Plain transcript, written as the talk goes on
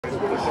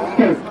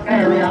This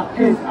area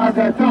is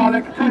under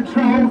Dalek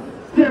control.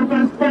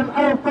 Humans will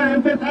obey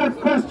without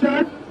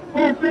question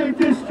or be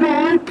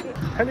destroyed.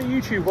 Hello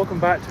YouTube, welcome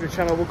back to the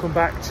channel, welcome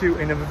back to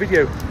another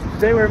video.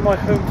 Today we're in my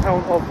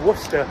hometown of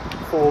Worcester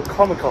for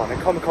Comic Con,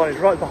 and Comic Con is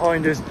right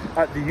behind us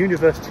at the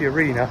University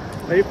Arena.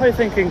 Now you're probably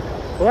thinking,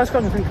 well that's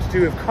got nothing to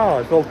do with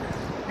cars. Well,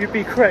 you'd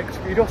be correct,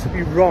 but you'd also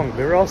be wrong.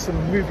 There are some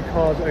movie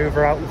cars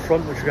over out in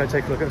front which we're going to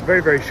take a look at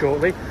very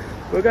shortly.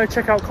 We're going to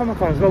check out Comic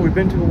Con as well. We've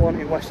been to the one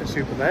in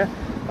Worcester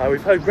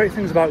We've heard great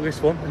things about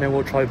this one, and then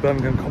we'll try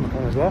Birmingham Comic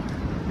Con as well.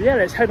 But yeah,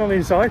 let's head on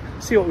inside,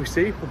 see what we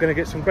see. We're going to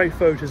get some great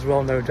photos as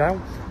well, no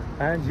doubt.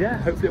 And yeah,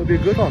 hopefully it'll be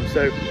a good one.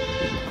 So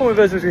come with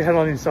us as we head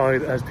on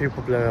inside as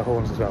people blow their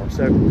horns as well.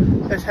 So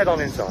let's head on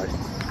inside.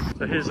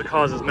 So here's the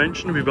cars as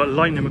mentioned. We've got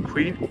Lightning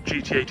McQueen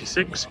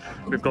GT86,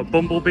 we've got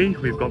Bumblebee,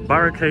 we've got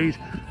Barricade,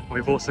 and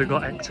we've also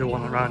got Ecto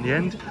one around the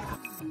end.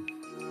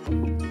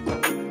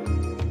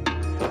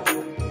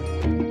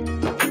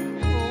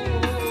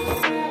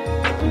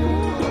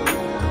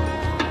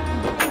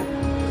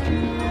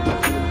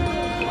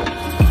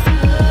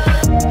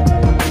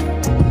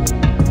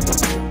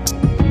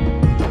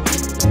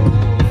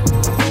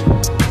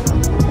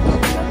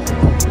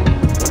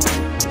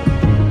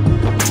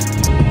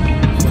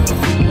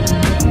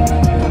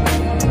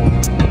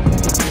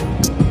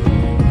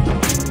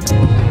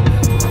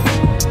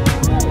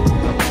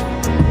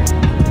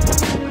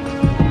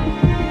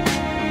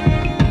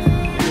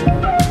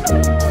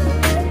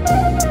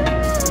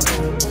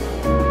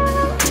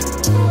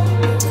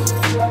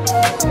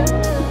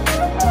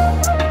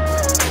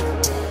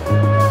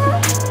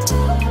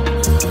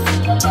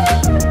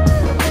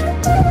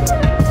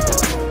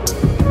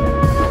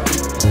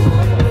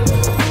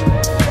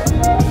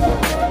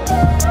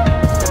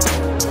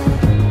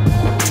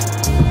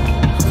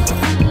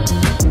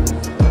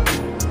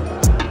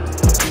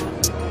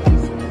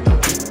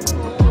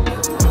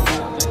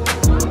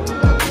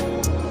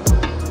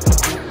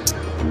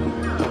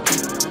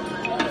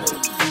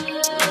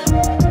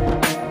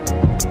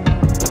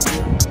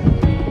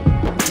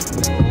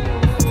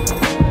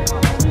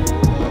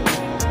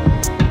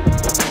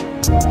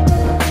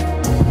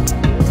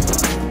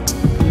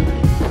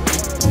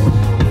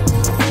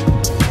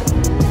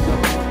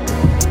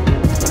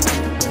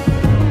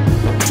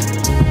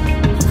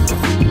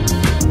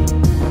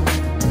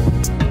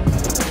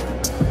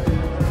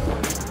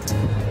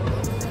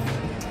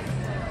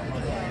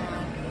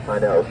 I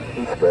know,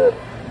 he's good.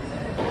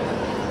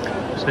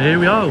 So here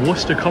we are,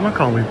 Worcester Comic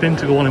Con. We've been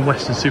to the one in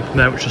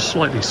Weston-super-Mare, which is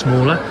slightly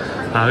smaller.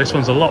 This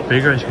one's a lot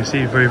bigger, as you can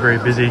see, very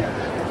busy,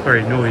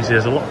 very noisy.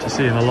 There's a lot to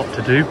see and a lot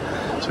to do.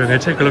 So we're going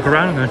to take a look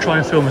around. I'm going to try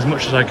and film as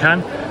much as I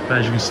can, but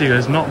as you can see,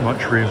 there's not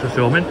much room for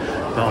filming.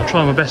 But I'll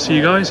try my best for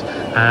you guys.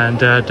 And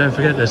don't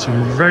forget, there's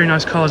some very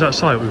nice cars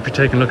outside we'll be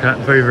taking a look at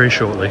very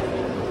shortly.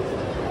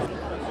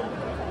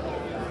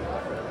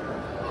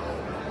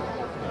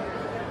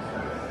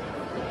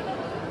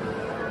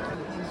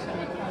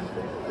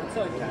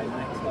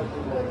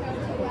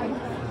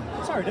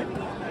 Sorry, dude.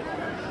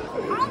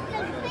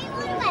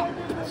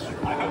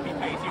 I hope he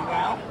pays you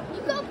well.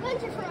 You got a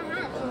bunch of front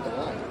hands.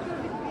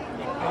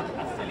 You've got a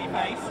silly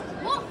face.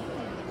 What?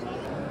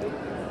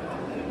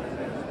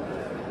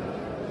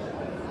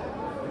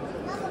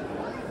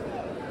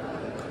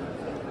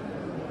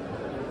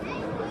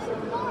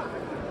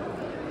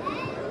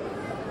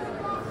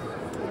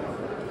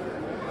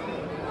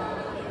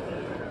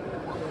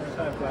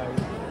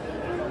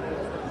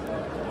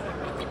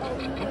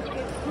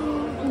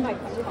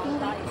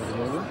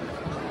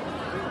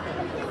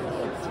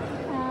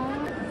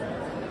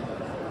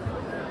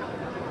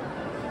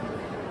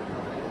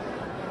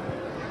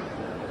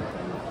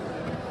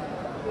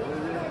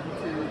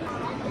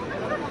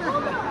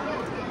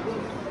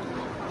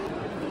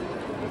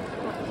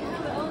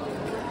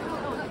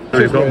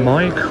 We've got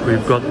Mike,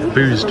 we've got the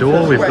Booze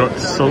Door, we've got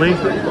Sully.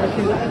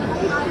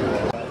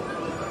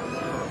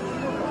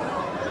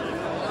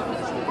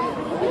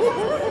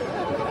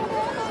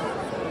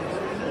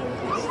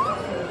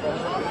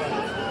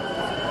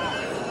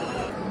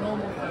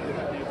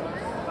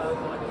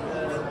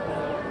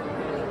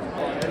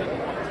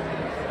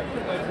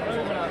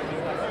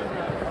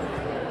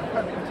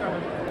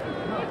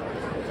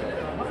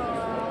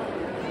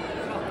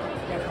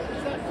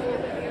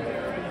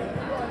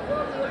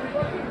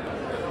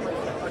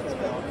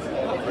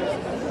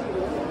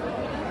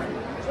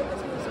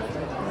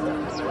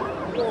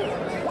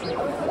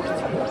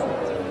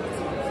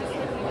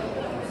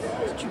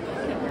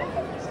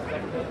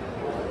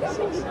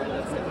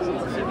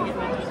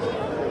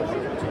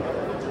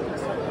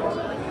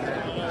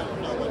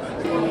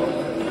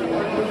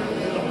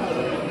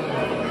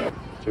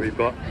 So we've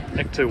got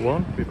Ecto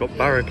 1, we've got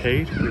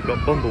Barricade, we've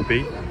got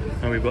Bumblebee,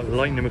 and we've got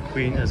Lightning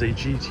McQueen as a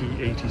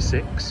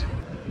GT86.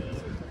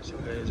 So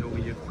there's all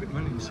the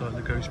equipment inside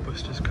the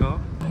Ghostbusters car.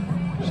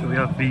 So we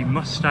have the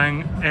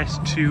Mustang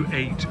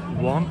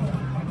S281,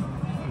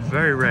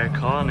 very rare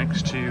car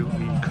next to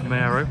the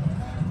Camaro,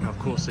 and of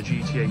course the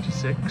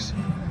GT86.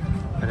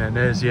 And then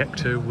there's the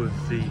Ecto with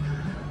the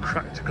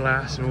cracked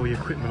glass and all the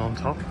equipment on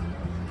top.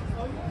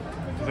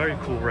 Very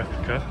cool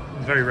replica,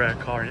 very rare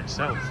car in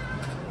itself.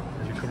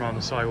 As you come around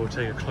the side, we'll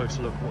take a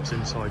closer look at what's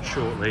inside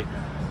shortly.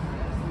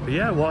 But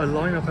yeah, what a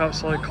lineup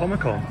outside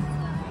Comic Con.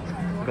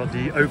 We've got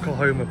the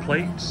Oklahoma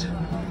plates,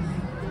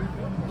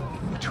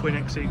 the twin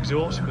exit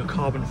exhaust, we've got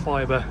carbon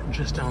fibre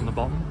just down the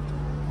bottom.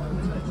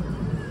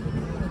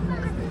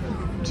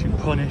 To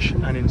punish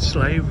and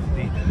enslave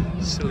the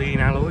Selene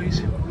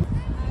alloys.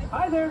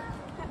 Hi there.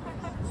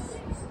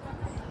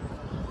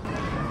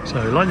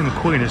 So Lightning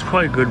McQueen is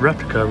quite a good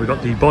replica. We've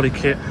got the body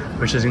kit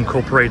which has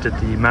incorporated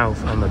the mouth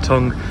and the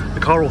tongue. The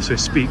car also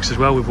speaks as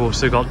well. We've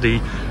also got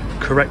the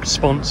correct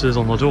sponsors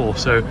on the door.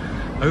 So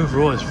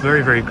overall it's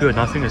very, very good. And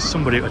I think there's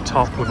somebody at the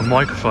top with a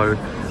microphone.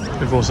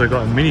 We've also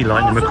got a mini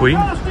Lightning McQueen.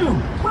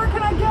 Where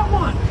can I get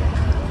one?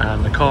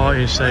 And the car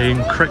is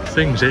saying correct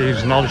things. It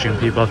is acknowledging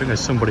people. I think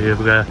there's somebody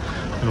over there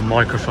with a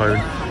microphone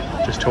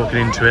just talking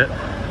into it.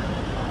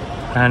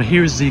 And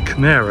here is the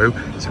Camaro.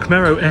 It's a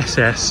Camaro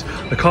SS.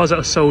 The cars that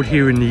are sold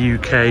here in the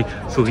UK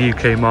for the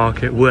UK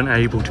market weren't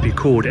able to be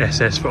called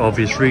SS for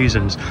obvious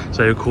reasons.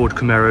 So they were called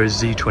Camaro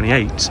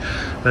Z28s.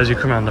 But as you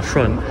come around the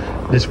front,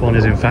 this one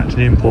is in fact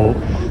an import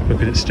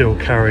because it still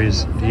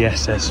carries the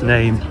SS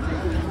name,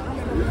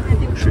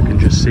 which you can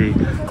just see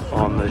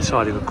on the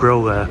side of the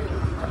grille there.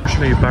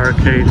 Actually, a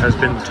barricade has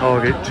been the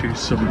target to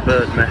some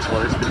bird mess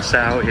while it's been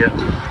set out here.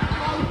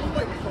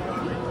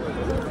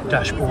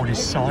 Dashboard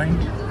is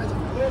signed.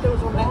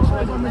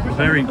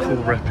 Very cool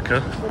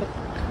replica.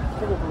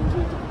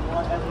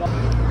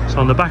 So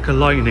on the back of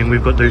Lightning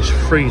we've got those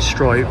 3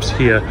 stripes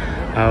here,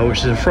 which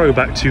is a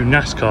throwback to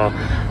NASCAR.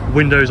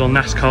 Windows on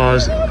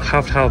NASCARs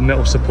have to have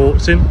metal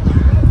supports in,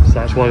 so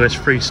that's why there's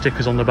 3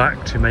 stickers on the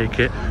back to make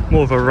it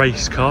more of a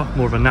race car,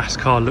 more of a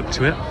NASCAR look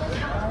to it.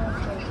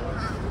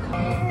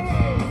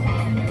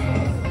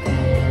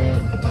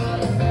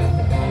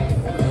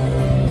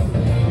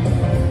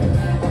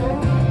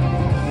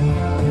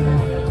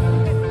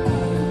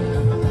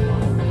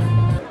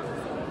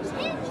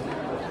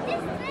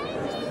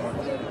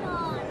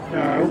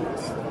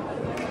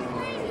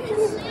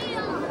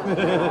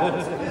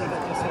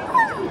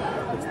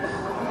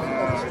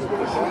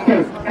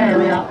 This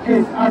area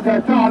is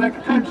under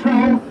Dalek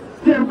control.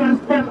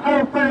 Humans will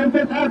obey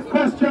without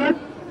question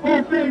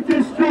or be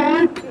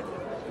destroyed.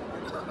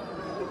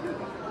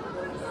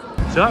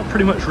 So that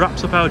pretty much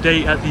wraps up our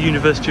day at the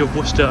University of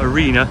Worcester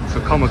Arena for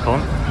Comic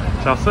Con.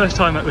 It's our first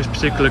time at this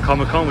particular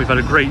Comic Con. We've had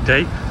a great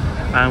day,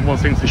 and one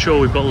thing for sure,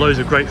 we've got loads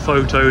of great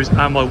photos,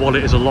 and my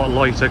wallet is a lot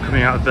lighter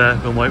coming out of there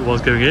than what it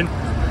was going in.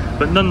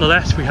 But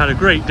nonetheless, we had a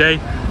great day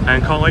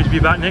and can't wait to be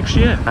back next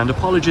year. And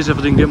apologies if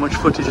I didn't get much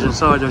footage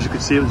inside. As you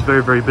can see, it was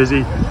very, very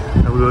busy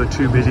and we were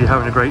too busy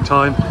having a great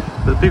time.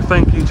 But a big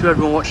thank you to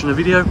everyone watching the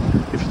video.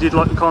 If you did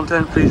like the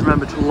content, please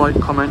remember to like,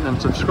 comment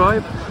and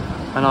subscribe.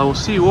 And I will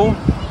see you all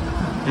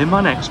in my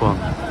next one.